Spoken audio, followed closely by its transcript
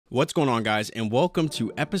What's going on, guys, and welcome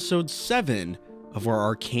to episode 7 of our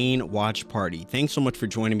Arcane watch party. Thanks so much for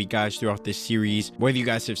joining me, guys, throughout this series. Whether you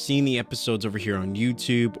guys have seen the episodes over here on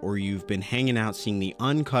YouTube or you've been hanging out seeing the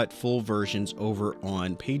uncut full versions over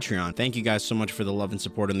on Patreon, thank you guys so much for the love and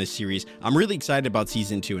support on this series. I'm really excited about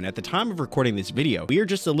season 2, and at the time of recording this video, we are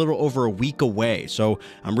just a little over a week away. So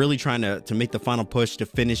I'm really trying to make the final push to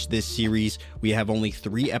finish this series. We have only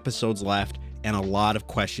 3 episodes left and a lot of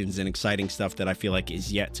questions and exciting stuff that I feel like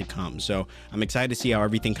is yet to come. So I'm excited to see how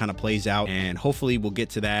everything kind of plays out, and hopefully we'll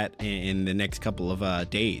get to that in the next couple of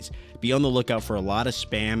days. Be on the lookout for a lot of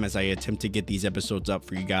spam as I attempt to get these episodes up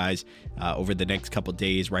for you guys over the next couple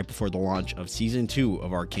days right before the launch of season 2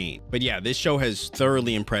 of Arcane. But yeah, this show has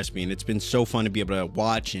thoroughly impressed me, and it's been so fun to be able to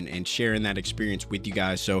watch and share in that experience with you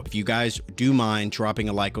guys. So if you guys do mind dropping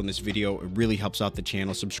a like on this video, it really helps out the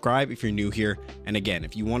channel. Subscribe if you're new here, and again,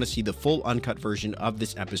 if you want to see the full uncut version of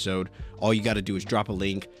this episode, all you got to do is drop a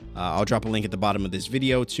link. I'll drop a link at the bottom of this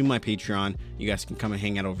video to my Patreon. You guys can come and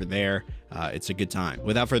hang out over there. It's a good time.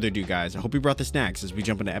 Without further ado, guys, I hope you brought the snacks as we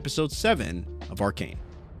jump into episode 7 of Arcane.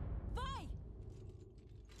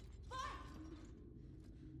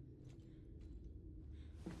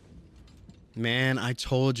 Man, I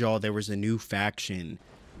told y'all there was a new faction.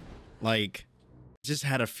 Like, just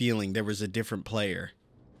had a feeling there was a different player.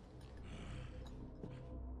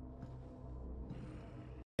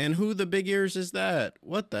 And who the big ears is that?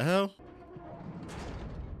 What the hell?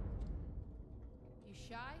 You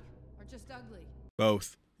shy or just ugly?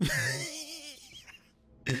 Both.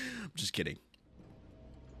 I'm just kidding.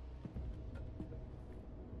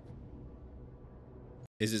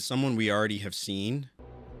 Is it someone we already have seen?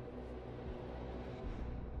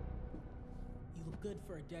 You look good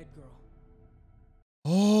for a dead girl.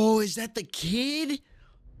 Oh, is that the kid?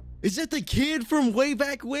 Is that the kid from way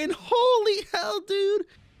back when? Holy hell, dude.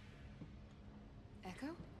 Echo?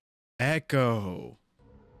 Echo.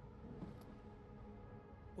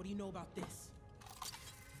 What do you know about this?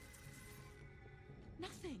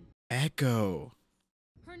 Nothing. Echo.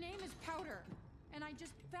 Her name is Powder, and I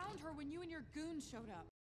just found her when you and your goons showed up.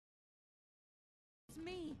 It's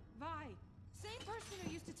me, Vi. Same person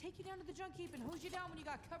who used to take you down to the junk heap and hose you down when you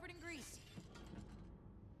got covered in grease.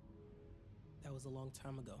 That was a long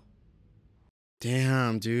time ago.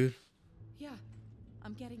 Damn, dude. Yeah,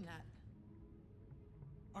 I'm getting that.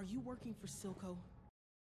 Are you working for Silco?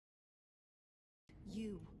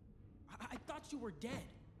 You. I thought you were dead.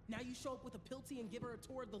 Now you show up with a pilty and give her a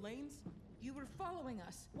tour of the lanes? You were following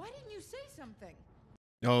us. Why didn't you say something?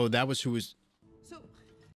 Oh, that was who was So,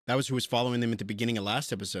 following them at the beginning of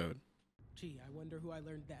last episode. Gee, I wonder who I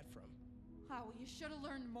learned that from. oh, well, you should have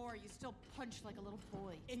learned more. You still punch like a little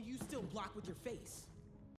boy. And you still block with your face.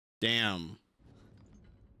 Damn.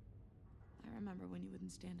 I remember when you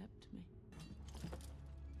wouldn't stand up to me.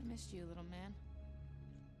 I missed you, little man.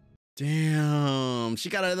 Damn. She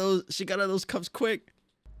got out of those cuffs quick.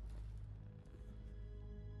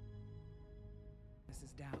 This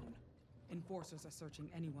is down. Enforcers are searching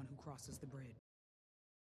anyone who crosses the bridge.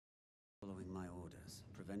 Following my orders,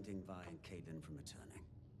 preventing Vi and Caitlin from returning.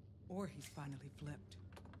 Or he's finally flipped.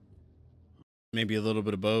 Maybe a little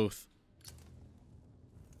bit of both.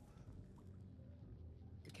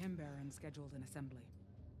 The Chem Baron scheduled an assembly.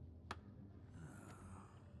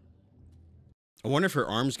 I wonder if her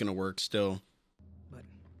arm's gonna work still. But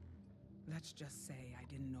let's just say I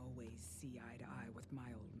didn't always see eye to eye with my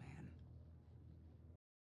old man.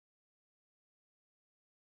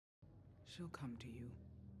 She'll come to you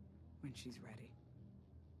when she's ready.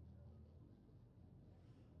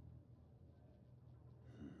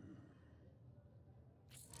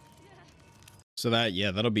 So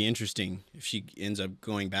that'll be interesting if she ends up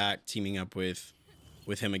going back, teaming up with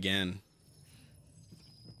him again.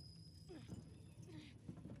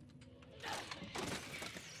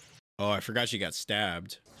 Oh, I forgot she got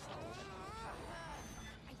stabbed.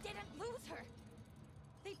 I didn't lose her.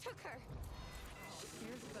 They took her.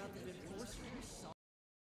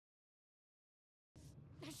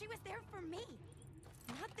 She was there for me,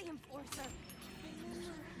 not the enforcer.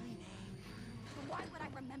 But why would I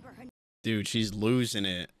remember her? Dude, she's losing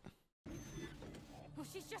it. Well,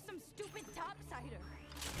 she's just some stupid topsider.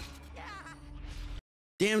 Yeah.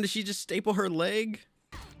 Damn, did she just staple her leg?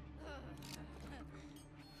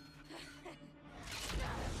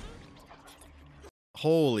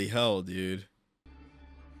 Holy hell, dude.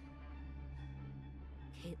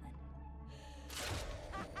 Caitlin.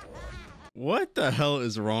 What the hell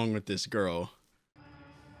is wrong with this girl?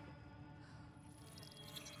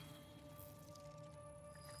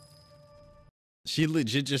 She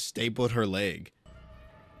legit just stapled her leg.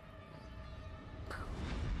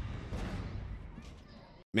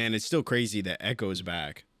 Man, it's still crazy that Echo's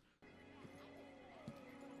back.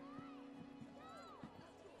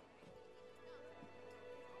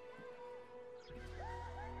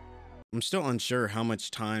 I'm still unsure how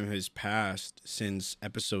much time has passed since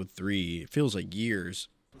episode 3. It feels like years.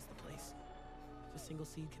 Was the place. If a single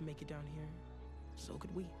seed can make it down here, so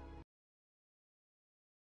could we.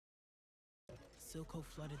 Silco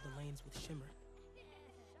flooded the lanes with shimmer.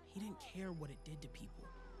 He didn't care what it did to people.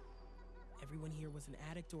 Everyone here was an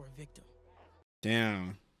addict or a victim.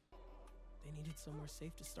 Damn. They needed somewhere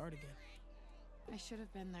safe to start again. I should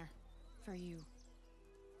have been there. For you.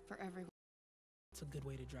 For everyone. It's a good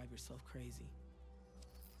way to drive yourself crazy.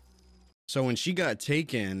 So when she got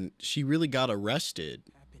taken, she really got arrested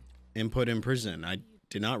and put in prison. I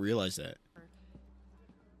did not realize that.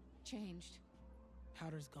 Changed.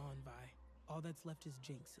 Powder's gone, Vi. All that's left is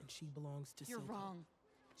Jinx, and she belongs to You're Silco. wrong.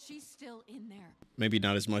 She's still in there. Maybe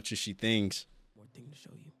not as much as she thinks. More thing to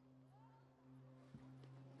show you.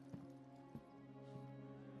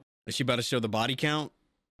 Is she about to show the body count?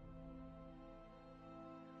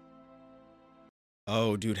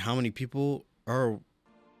 Oh, dude, how many people are...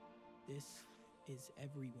 This is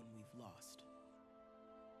everyone we've lost.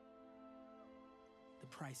 The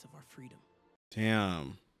price of our freedom.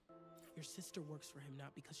 Damn. Your sister works for him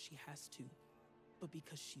not because she has to, but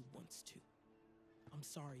because she wants to. I'm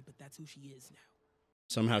sorry, but that's who she is now.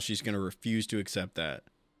 Somehow she's going to refuse to accept that.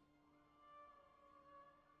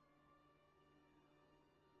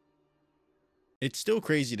 It's still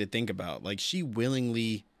crazy to think about. Like, she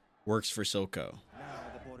willingly works for Silco. Now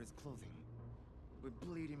the border's closing. We're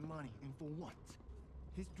bleeding money, and for what?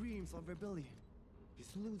 His dreams of rebellion.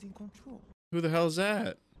 He's losing control. Who the hell is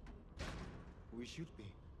that? We should be.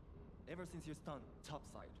 Ever since your stunt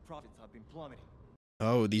topside, profits have been plummeting.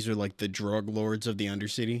 Oh, these are like the drug lords of the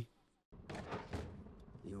Undercity?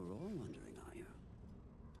 You're all wondering, are you?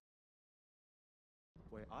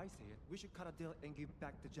 Where I say it, we should cut a deal and give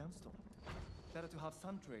back the gemstone. Better to have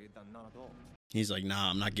some trade than none at all. He's like, nah,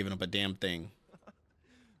 I'm not giving up a damn thing.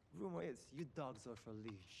 Rumor is you dogs are for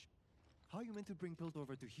leash. How are you meant to bring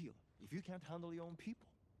Piltover to heal if you can't handle your own people?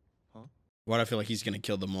 Huh? Why do I feel like he's gonna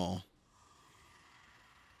kill them all?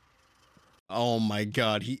 Oh my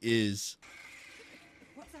god, he is.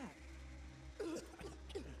 What's that?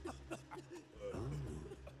 Oh,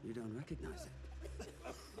 you don't recognize it.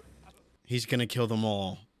 He's gonna kill them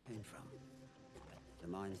all. Came from the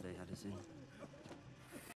mines they had us in.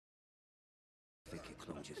 Think it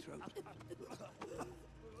clogged your throat.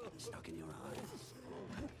 Stuck in your eyes.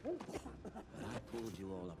 But I pulled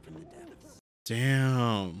you all up from the depths.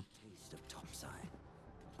 Damn. Taste of topside.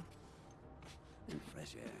 And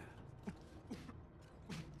fresh air.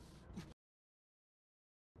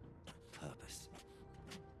 Purpose.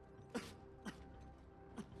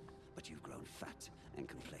 But you've grown fat and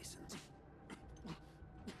complacent.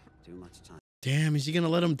 Too much time. Damn, is he gonna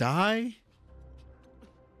let him die?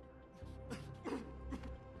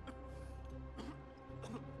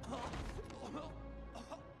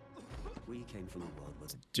 We came from a world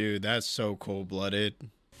with Dude, that's so cold-blooded. thin.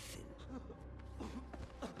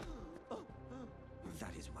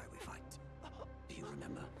 That is why we fight. Do you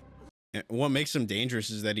remember? And what makes him dangerous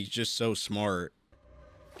is that he's just so smart.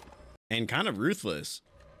 And kind of ruthless.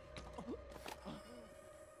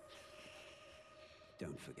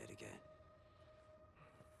 Don't forget again.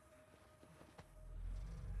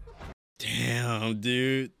 Damn,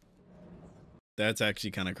 dude. That's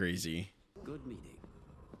actually kind of crazy. Good meeting.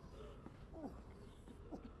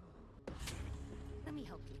 Let me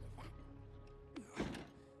help you with that.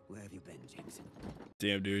 Where have you been, Jinx?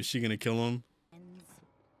 Damn, dude, is she gonna kill him? And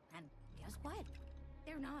guess what?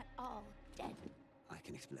 They're not all dead. I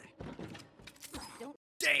can explain. Don't.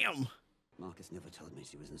 Damn! Marcus never told me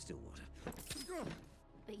she was in Stillwater.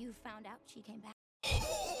 But you found out she came back.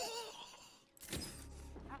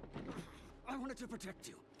 I wanted to protect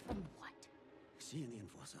you. From what? She and the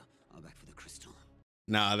Enforcer are back for the crystal.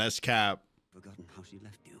 Nah, that's cap. Forgotten how she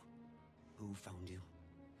left you. Who found you?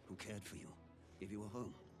 Who cared for you? Gave you a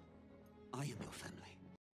home. I am your family.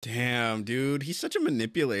 Damn, dude, he's such a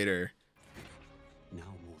manipulator.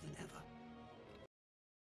 Now more than ever.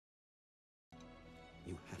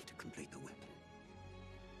 You have to complete the weapon.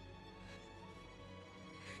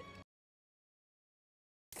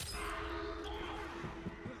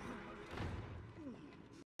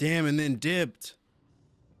 Damn, and then dipped.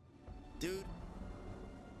 Dude.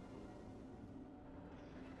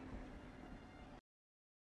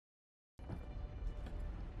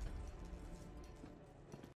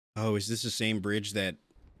 Oh, is this the same bridge that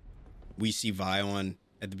we see Vi on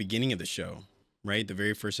at the beginning of the show? Right? The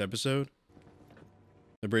very first episode?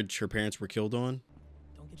 The bridge her parents were killed on?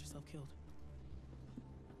 Don't get yourself killed.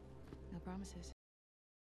 No promises.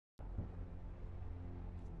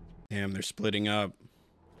 Damn, they're splitting up.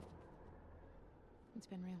 It's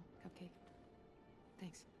been real, Cupcake.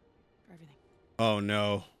 Thanks for everything. Oh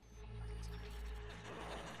no.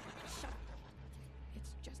 Shut up.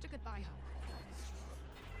 It's just a goodbye hug.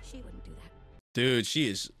 She wouldn't do that. Dude, she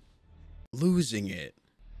is losing it.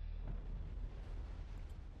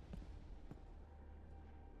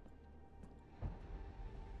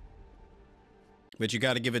 But you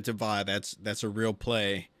got to give it to Vi. That's a real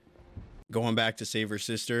play. Going back to save her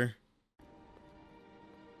sister.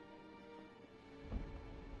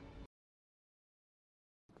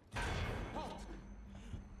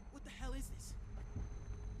 What the hell is this?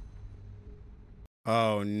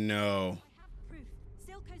 Oh no. I have proof.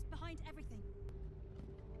 Silco's behind everything.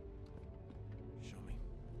 Show me.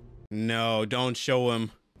 No, don't show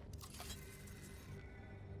him.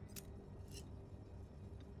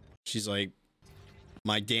 She's like,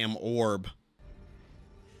 my damn orb.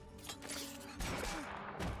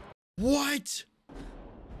 What?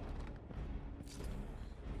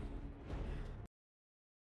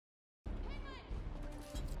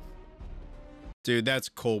 Dude, that's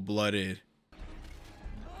cold-blooded.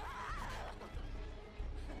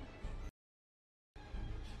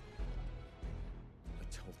 I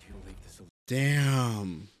told you to leave this alone.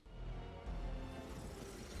 Damn.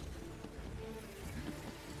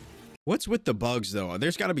 What's with the bugs though?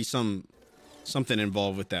 There's got to be something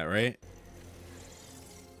involved with that, right?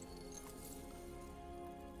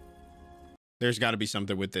 There's got to be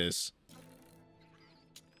something with this.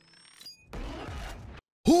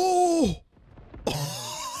 Oh!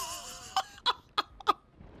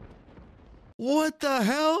 What the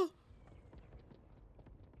hell?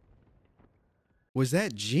 Was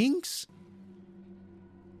that Jinx?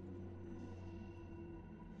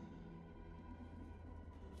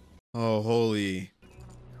 Oh, holy.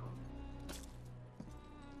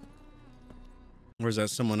 Or is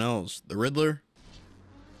that someone else? The Riddler?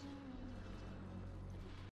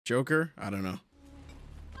 Joker? I don't know.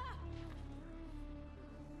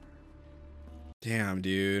 Damn,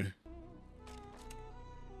 dude.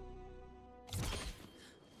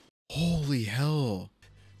 Holy hell.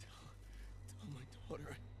 Tell my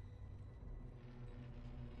daughter.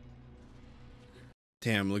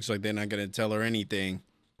 Damn, looks like they're not gonna tell her anything.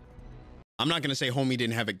 I'm not gonna say homie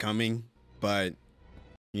didn't have it coming, but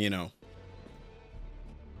you know.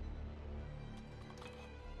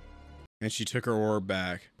 And she took her orb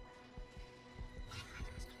back.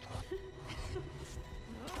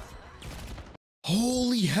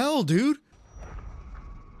 Holy hell, dude.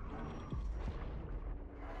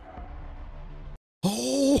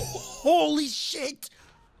 Oh, holy shit.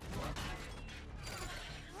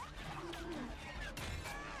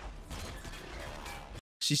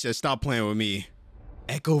 She said, stop playing with me.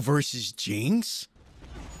 Echo versus Jinx?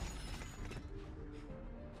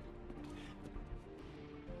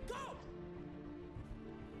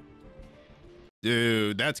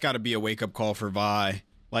 Dude, that's got to be a wake-up call for Vi.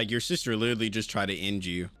 Like, your sister literally just tried to end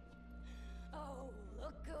you. Oh,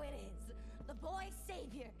 look who it is. The boy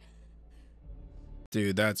savior.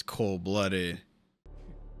 Dude, that's cold-blooded.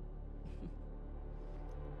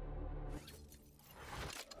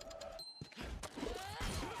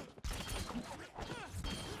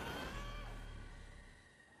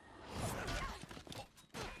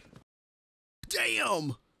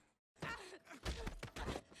 Damn!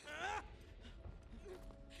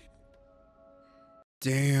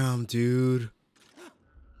 Damn, dude.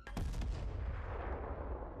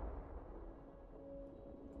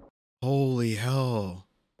 Holy hell.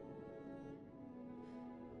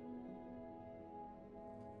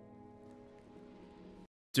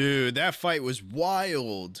 Dude, that fight was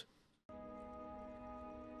wild.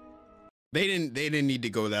 They didn't need to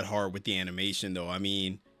go that hard with the animation though. I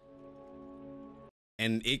mean,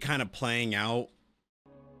 and it kind of playing out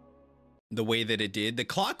the way that it did. The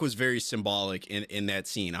clock was very symbolic in that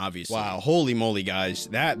scene, obviously. Wow, holy moly, guys.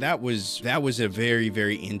 That was a very,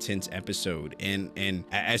 very intense episode. And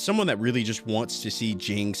as someone that really just wants to see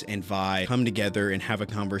Jinx and Vi come together and have a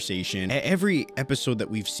conversation, every episode that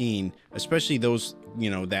we've seen, especially those, you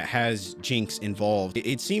know, that has Jinx involved,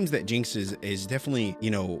 it seems that Jinx is definitely, you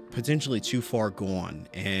know, potentially too far gone.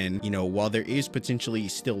 And, you know, while there is potentially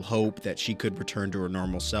still hope that she could return to her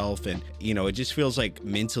normal self, and, you know, it just feels like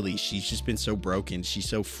mentally she's just been so broken, she's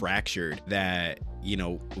so fractured that, you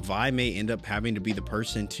know, Vi may end up having to be the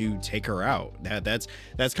person to take her out. That's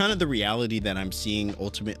kind of the reality that I'm seeing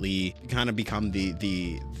ultimately kind of become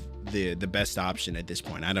the the best option at this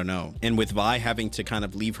point. I don't know. And with Vi having to kind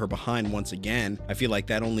of leave her behind once again, I feel like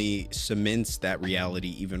that only cements that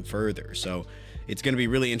reality even further. So it's going to be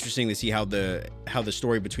really interesting to see how the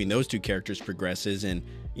story between those two characters progresses, and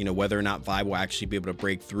you know, whether or not Vi will actually be able to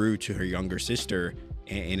break through to her younger sister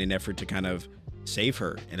in an effort to kind of save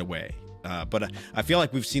her in a way. But I feel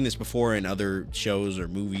like we've seen this before in other shows or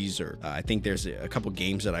movies, or I think there's a couple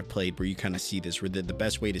games that I've played where you kind of see this, where the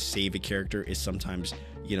best way to save a character is sometimes,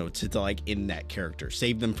 you know, to like in that character,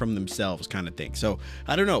 save them from themselves kind of thing. So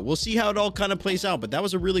I don't know, we'll see how it all kind of plays out, but that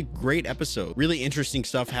was a really great episode. Really interesting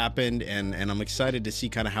stuff happened, and I'm excited to see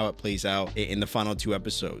kind of how it plays out in the final 2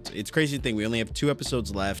 episodes. It's crazy to think we only have 2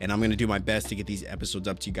 episodes left, and I'm going to do my best to get these episodes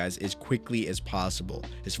up to you guys as quickly as possible.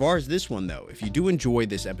 As far as this one though, if you do enjoy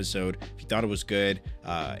this episode, if you thought it was good,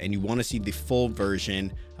 and you want to see the full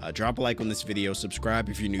version, drop a like on this video, subscribe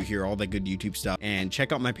if you're new here, all that good YouTube stuff, and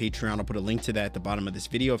check out my Patreon. I'll put a link to that at the bottom of this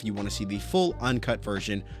video if you want to see the full uncut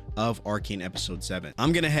version of Arcane episode 7.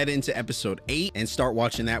 I'm gonna head into episode 8 and start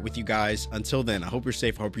watching that with you guys. Until then, I hope you're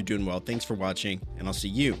safe, I hope you're doing well. Thanks for watching, and I'll see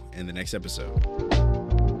you in the next episode.